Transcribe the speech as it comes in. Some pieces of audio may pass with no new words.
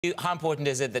How important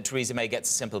is it that Theresa May gets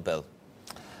a simple bill?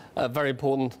 Very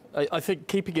important. I think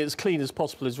keeping it as clean as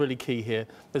possible is really key here.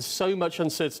 There's so much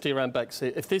uncertainty around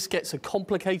Brexit. If this gets a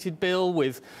complicated bill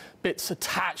with bits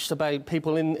attached about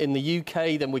people in the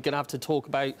UK, then we're going to have to talk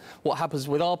about what happens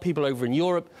with our people over in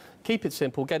Europe. Keep it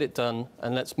simple, get it done,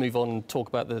 and let's move on and talk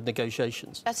about the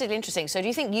negotiations. That's really interesting. So do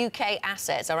you think UK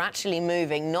assets are actually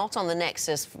moving not on the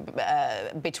nexus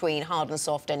between hard and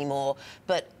soft anymore,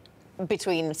 but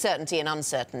between certainty and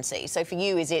uncertainty? So for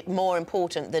you, is it more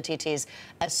important that it is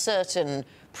as certain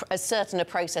a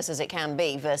process as it can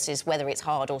be versus whether it's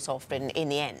hard or soft in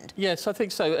the end? Yes, I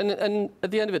think so. And at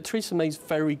the end of it, Theresa May's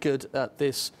very good at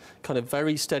this kind of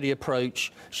very steady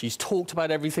approach. She's talked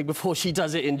about everything before she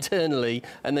does it internally,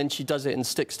 and then she does it and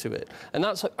sticks to it. And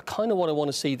that's kind of what I want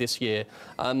to see this year.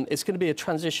 It's going to be a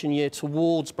transition year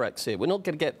towards Brexit. We're not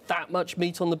going to get that much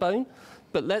meat on the bone,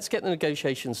 but let's get the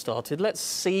negotiations started. Let's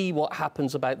see what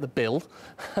happens about the bill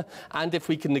and if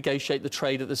we can negotiate the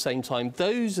trade at the same time.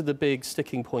 Those are the big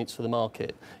sticking points for the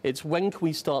market. It's when can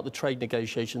we start the trade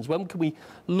negotiations? When can we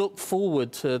look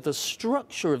forward to the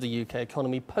structure of the UK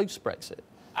economy post-Brexit?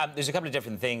 There's a couple of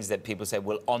different things that people say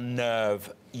will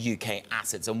unnerve UK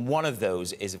assets, and one of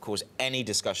those is, of course, any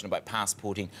discussion about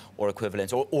passporting or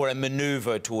equivalence or a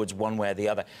manoeuvre towards one way or the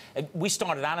other.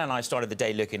 Anna and I started the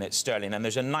day looking at sterling, and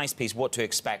there's a nice piece, What to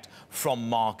Expect from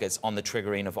Markets, on the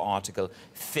triggering of Article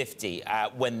 50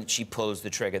 when she pulls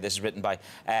the trigger. This is written by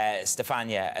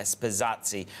Stefania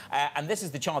Spezzazzi, and this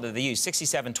is the chart that they use,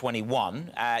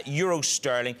 67.21, euro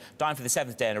sterling, down for the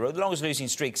 7th day in a row, the longest losing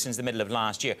streak since the middle of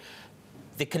last year.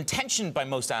 The contention by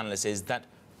most analysts is that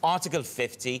Article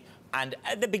 50 and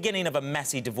at the beginning of a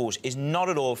messy divorce is not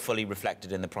at all fully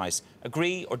reflected in the price.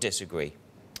 Agree or disagree?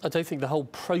 I don't think the whole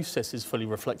process is fully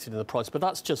reflected in the price, but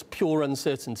that's just pure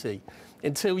uncertainty.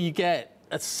 Until you get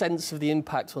a sense of the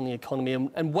impact on the economy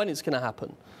and when it's going to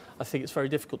happen, I think it's very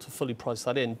difficult to fully price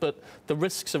that in. But the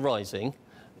risks are rising,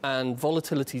 and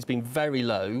volatility's been very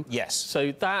low. Yes.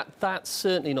 So that's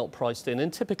certainly not priced in,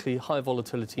 and typically high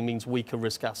volatility means weaker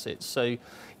risk assets. So, you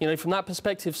know, from that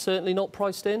perspective, certainly not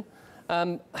priced in.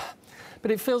 But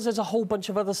it feels there's a whole bunch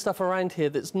of other stuff around here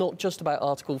that's not just about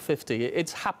Article 50.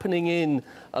 It's happening in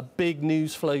a big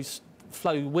news flow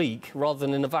week rather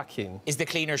than in a vacuum. Is the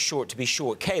cleaner short to be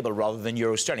short cable rather than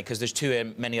euro sterling? Because there's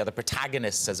too many other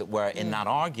protagonists, as it were, in that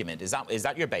argument. Is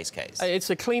that your base case? It's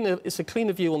a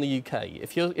cleaner view on the UK.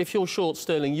 If you're short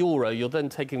sterling euro, you're then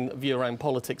taking a view around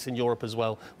politics in Europe as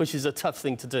well, which is a tough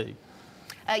thing to do.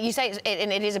 You say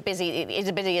it is a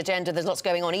busy agenda. There's lots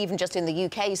going on, even just in the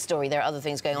UK story. There are other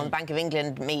things going on. The Bank of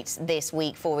England meets this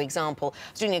week, for example.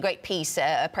 I was doing a great piece,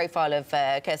 a profile of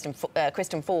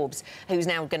Kristen Forbes, who's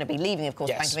now going to be leaving, of course,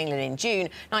 the Bank of England in June.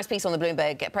 Nice piece on the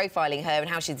Bloomberg profiling her and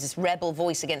how she's this rebel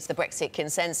voice against the Brexit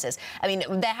consensus. I mean,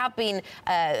 there have been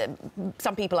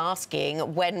some people asking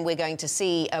when we're going to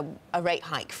see a rate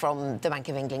hike from the Bank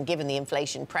of England, given the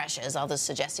inflation pressures. Others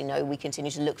suggesting, no, we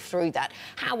continue to look through that.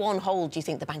 How on hold do you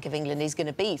think the Bank of England is going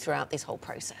to be throughout this whole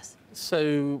process?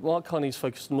 So Mark Carney's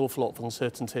focused an awful lot on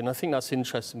uncertainty, and I think that's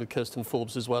interesting with Kirsten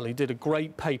Forbes as well. He did a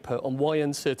great paper on why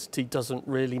uncertainty doesn't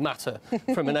really matter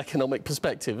from an economic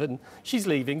perspective, and she's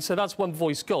leaving, so that's one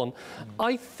voice gone.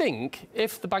 I think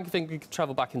if the Bank of England could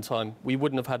travel back in time, we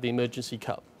wouldn't have had the emergency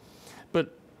cut.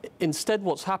 But instead,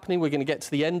 what's happening, we're going to get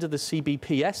to the end of the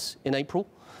CBPS in April.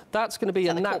 That's going to be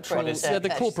a natural...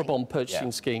 the corporate bond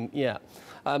purchasing scheme,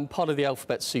 part of the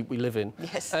alphabet soup we live in.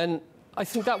 Yes. And I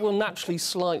think that will naturally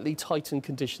slightly tighten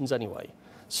conditions anyway.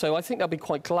 So I think they'll be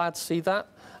quite glad to see that.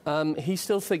 He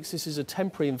still thinks this is a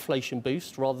temporary inflation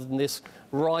boost rather than this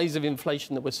rise of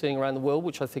inflation that we're seeing around the world,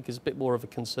 which I think is a bit more of a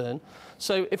concern.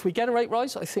 So if we get a rate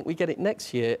rise, I think we get it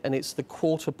next year, and it's the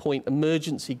quarter-point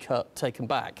emergency cut taken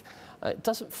back. It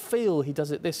doesn't feel he does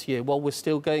it this year while we're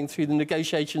still going through the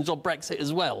negotiations on Brexit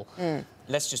as well.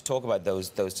 Let's just talk about those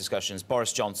discussions.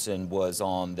 Boris Johnson was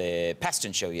on the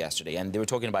Peston show yesterday, and they were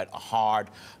talking about a hard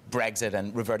Brexit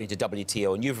and reverting to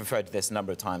WTO, and you've referred to this a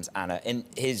number of times, Anna. In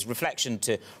his reflection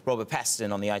to Robert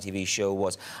Peston on the ITV show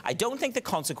was, I don't think the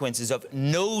consequences of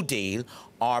no deal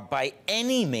are by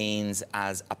any means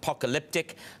as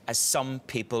apocalyptic as some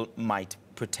people might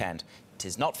pretend. It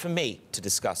is not for me to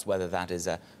discuss whether that is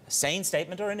a sane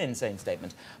statement or an insane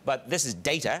statement, but this is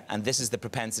data, and this is the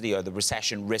propensity or the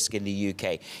recession risk in the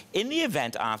UK. In the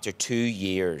event after 2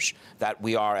 years that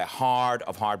we are a hard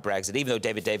Brexit, even though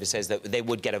David Davis says that they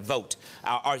would get a vote,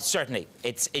 or certainly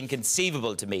it's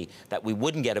inconceivable to me that we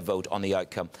wouldn't get a vote on the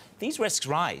outcome, these risks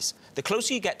rise. The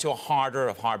closer you get to a hard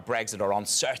Brexit or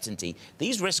uncertainty,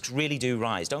 these risks really do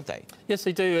rise, don't they? Yes,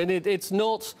 they do, and it's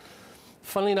not...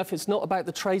 funnily enough, it's not about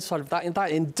the trade side of that. In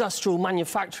that industrial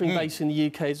manufacturing base in the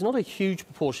UK is not a huge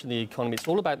proportion of the economy. It's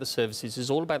all about the services. It's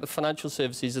all about the financial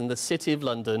services in the City of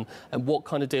London and what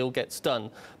kind of deal gets done.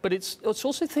 But it's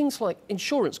also things like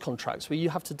insurance contracts where you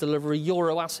have to deliver a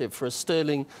euro asset for a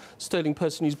sterling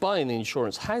person who's buying the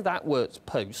insurance. How that works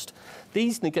post.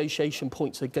 These negotiation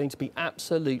points are going to be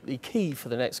absolutely key for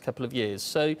the next couple of years.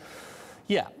 So,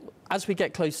 yeah. As we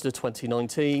get closer to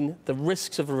 2019, the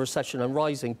risks of a recession are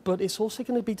rising, but it's also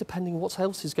going to be depending on what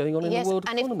else is going on in the world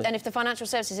economy. And if the financial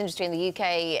services industry in the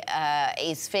UK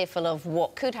is fearful of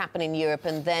what could happen in Europe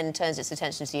and then turns its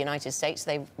attention to the United States,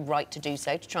 they're right to do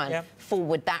so, to try and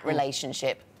forward that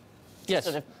relationship. Yes.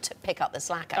 Sort of pick up the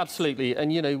slack. Absolutely.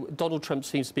 And, you know, Donald Trump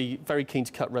seems to be very keen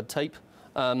to cut red tape.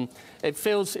 It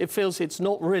feels it's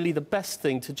not really the best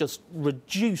thing to just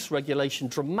reduce regulation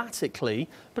dramatically,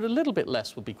 but a little bit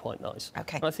less would be quite nice.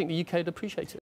 Okay. And I think the UK would appreciate it.